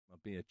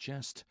bare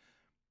chest.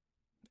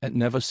 It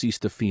never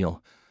ceased to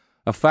feel,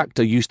 a fact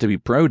I used to be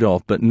proud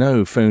of but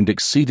now found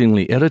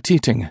exceedingly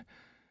irritating.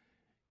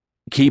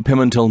 Keep him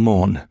until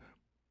morn.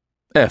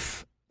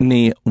 If,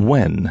 nay,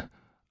 when,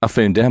 I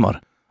found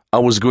Emma, I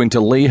was going to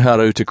lay her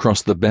out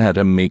across the bed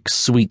and make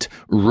sweet,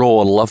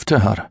 raw love to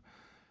her.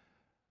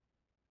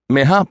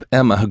 Mayhap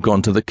Emma had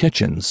gone to the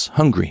kitchens,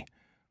 hungry.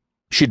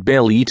 She'd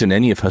barely eaten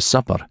any of her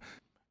supper.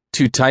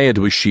 Too tired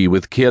was she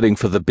with caring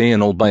for the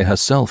bairn all by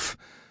herself.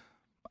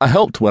 I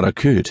helped where I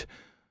could,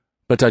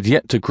 but I'd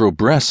yet to grow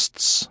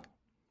breasts.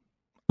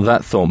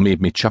 That thought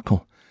made me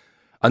chuckle.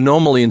 I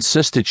normally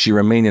insisted she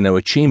remain in our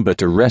chamber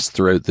to rest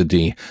throughout the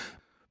day,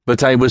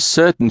 but I was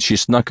certain she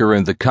snuck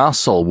around the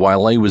castle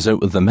while I was out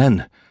with the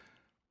men.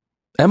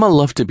 Emma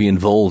loved to be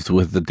involved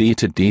with the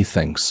day-to-day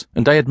things,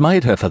 and I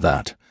admired her for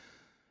that.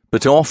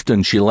 But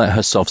often she let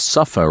herself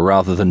suffer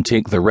rather than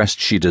take the rest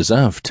she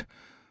deserved.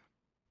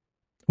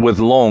 With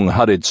long,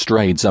 hurried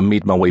strides, I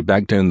made my way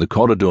back down the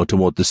corridor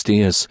toward the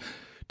stairs,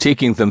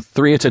 taking them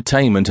 3 at a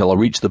time until I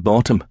reached the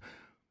bottom.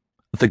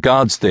 The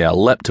guards there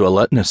leapt to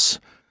alertness.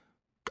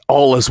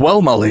 "All is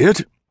well, my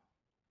lord,"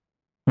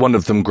 one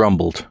of them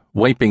grumbled,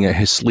 wiping at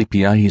his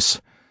sleepy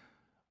eyes.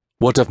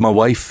 "What of my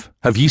wife?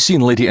 Have you seen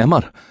Lady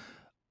Emma?"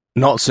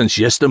 "Not since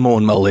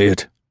yestermorn, my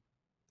lord,"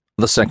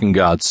 the second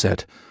guard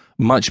said,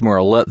 much more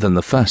alert than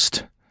the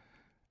first.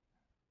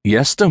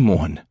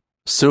 Yestermorn?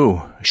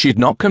 So, she'd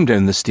not come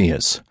down the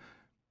stairs.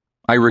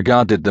 I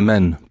regarded the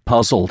men,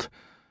 puzzled.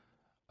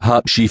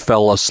 Perhaps she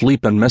fell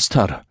asleep and missed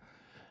her.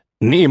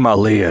 "Nay, my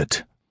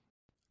lord,"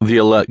 the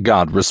alert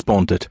guard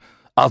responded.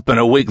 "I've been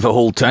awake the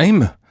whole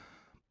time."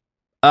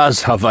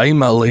 "As have I,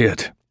 my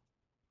lord."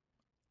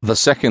 The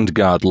second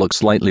guard looked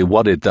slightly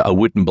worried that I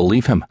wouldn't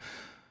believe him.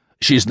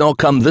 "She's not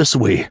come this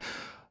way.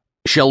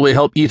 Shall we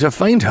help you to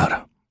find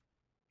her?"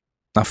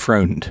 I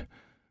frowned.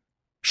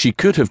 She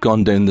could have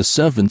gone down the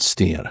servants'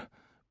 stair,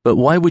 but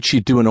why would she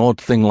do an odd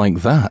thing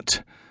like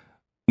that?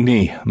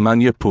 "Nay,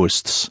 man your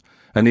posts,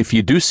 and if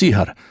you do see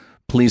her,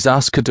 please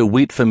ask her to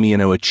wait for me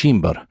in our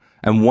chamber,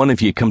 and one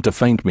of you come to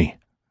find me."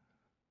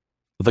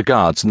 The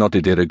guards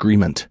nodded their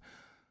agreement.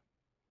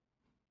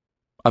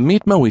 I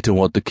made my way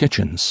toward the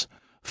kitchens,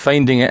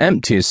 finding it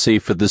empty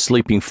save for the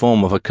sleeping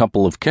form of a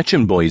couple of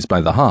kitchen boys by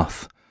the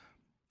hearth.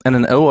 In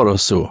an hour or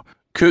so,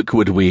 Cook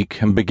would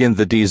wake and begin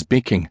the day's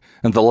baking,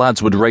 and the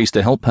lads would rise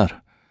to help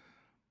her.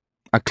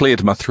 I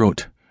cleared my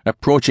throat,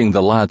 approaching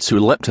the lads who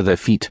leapt to their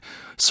feet,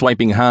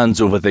 swiping hands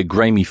over their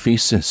grimy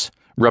faces,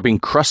 rubbing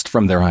crust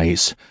from their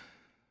eyes.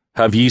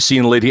 "Have ye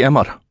seen Lady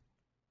Emma?"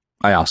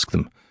 I asked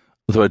them,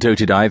 though I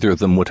doubted either of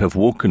them would have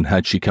woken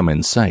had she come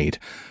inside,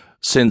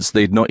 since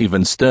they'd not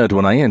even stirred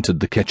when I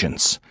entered the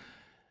kitchens.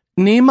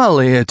 "Nay, my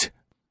lord,"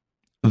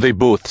 they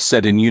both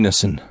said in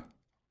unison.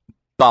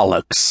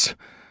 "Bollocks."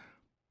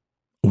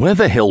 Where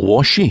the hell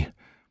was she?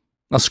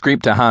 I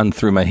scraped a hand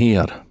through my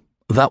hair.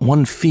 That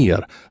one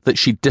fear that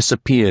she'd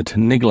disappeared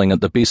niggling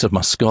at the base of my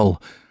skull,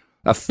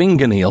 a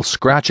fingernail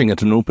scratching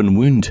at an open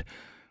wound.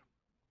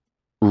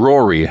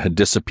 Rory had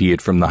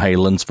disappeared from the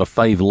Highlands for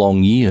 5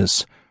 long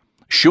years.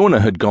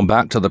 Shona had gone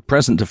back to the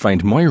present to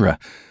find Moira.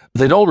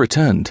 They'd all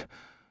returned.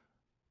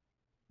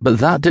 But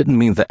that didn't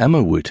mean that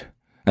Emma would,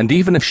 and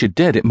even if she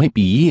did, it might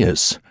be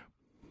years.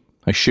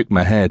 I shook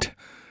my head.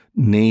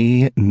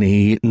 Nay,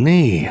 nay,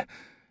 nay.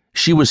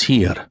 She was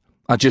here.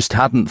 I just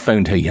hadn't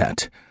found her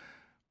yet.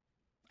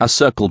 I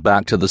circled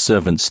back to the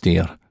servants'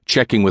 stair,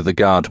 checking with the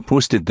guard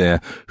posted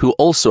there, who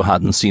also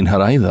hadn't seen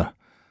her either.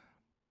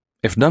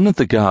 If none of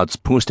the guards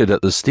posted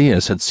at the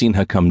stairs had seen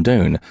her come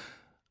down,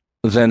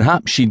 then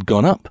perhaps she'd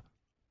gone up.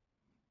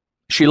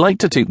 She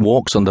liked to take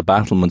walks on the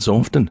battlements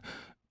often,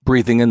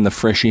 breathing in the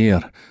fresh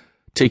air,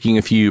 taking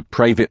a few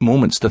private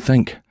moments to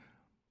think.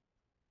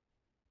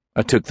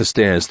 I took the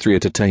stairs 3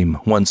 at a time,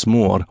 once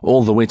more,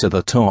 all the way to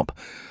the top,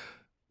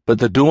 but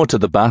the door to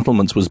the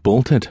battlements was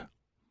bolted.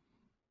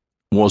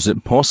 Was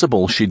it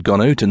possible she'd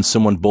gone out and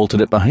someone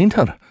bolted it behind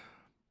her?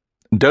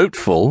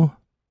 Doubtful,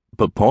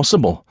 but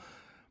possible.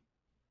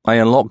 I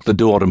unlocked the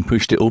door and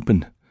pushed it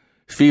open,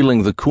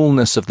 feeling the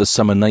coolness of the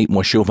summer night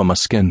wash over my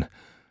skin.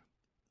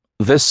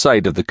 This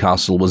side of the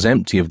castle was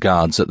empty of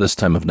guards at this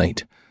time of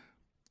night.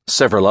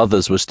 Several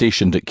others were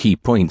stationed at key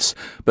points,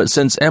 but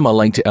since Emma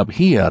liked it up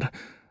here,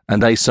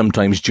 and I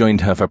sometimes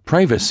joined her for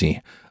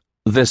privacy,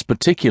 this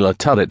particular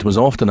turret was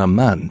often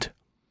unmanned.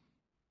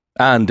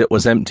 And it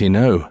was empty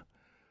now.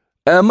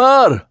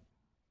 "Emma!"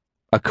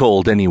 I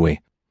called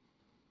anyway,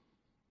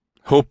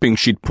 hoping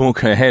she'd poke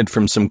her head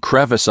from some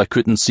crevice I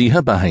couldn't see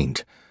her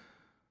behind.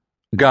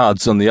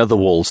 Guards on the other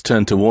walls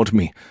turned toward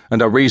me,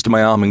 and I raised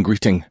my arm in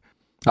greeting.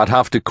 I'd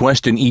have to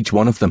question each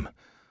one of them.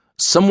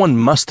 Someone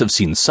must have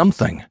seen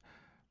something.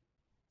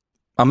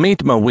 I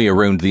made my way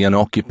around the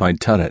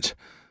unoccupied turret.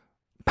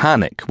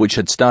 Panic, which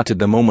had started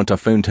the moment I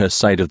found her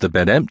side of the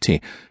bed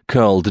empty,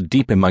 curled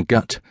deep in my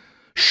gut,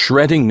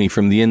 shredding me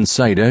from the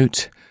inside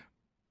out.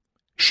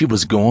 She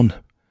was gone.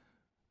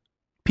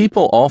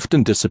 People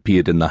often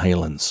disappeared in the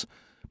Highlands,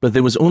 but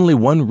there was only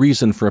one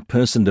reason for a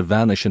person to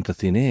vanish into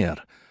thin air,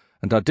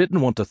 and I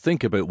didn't want to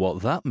think about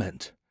what that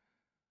meant.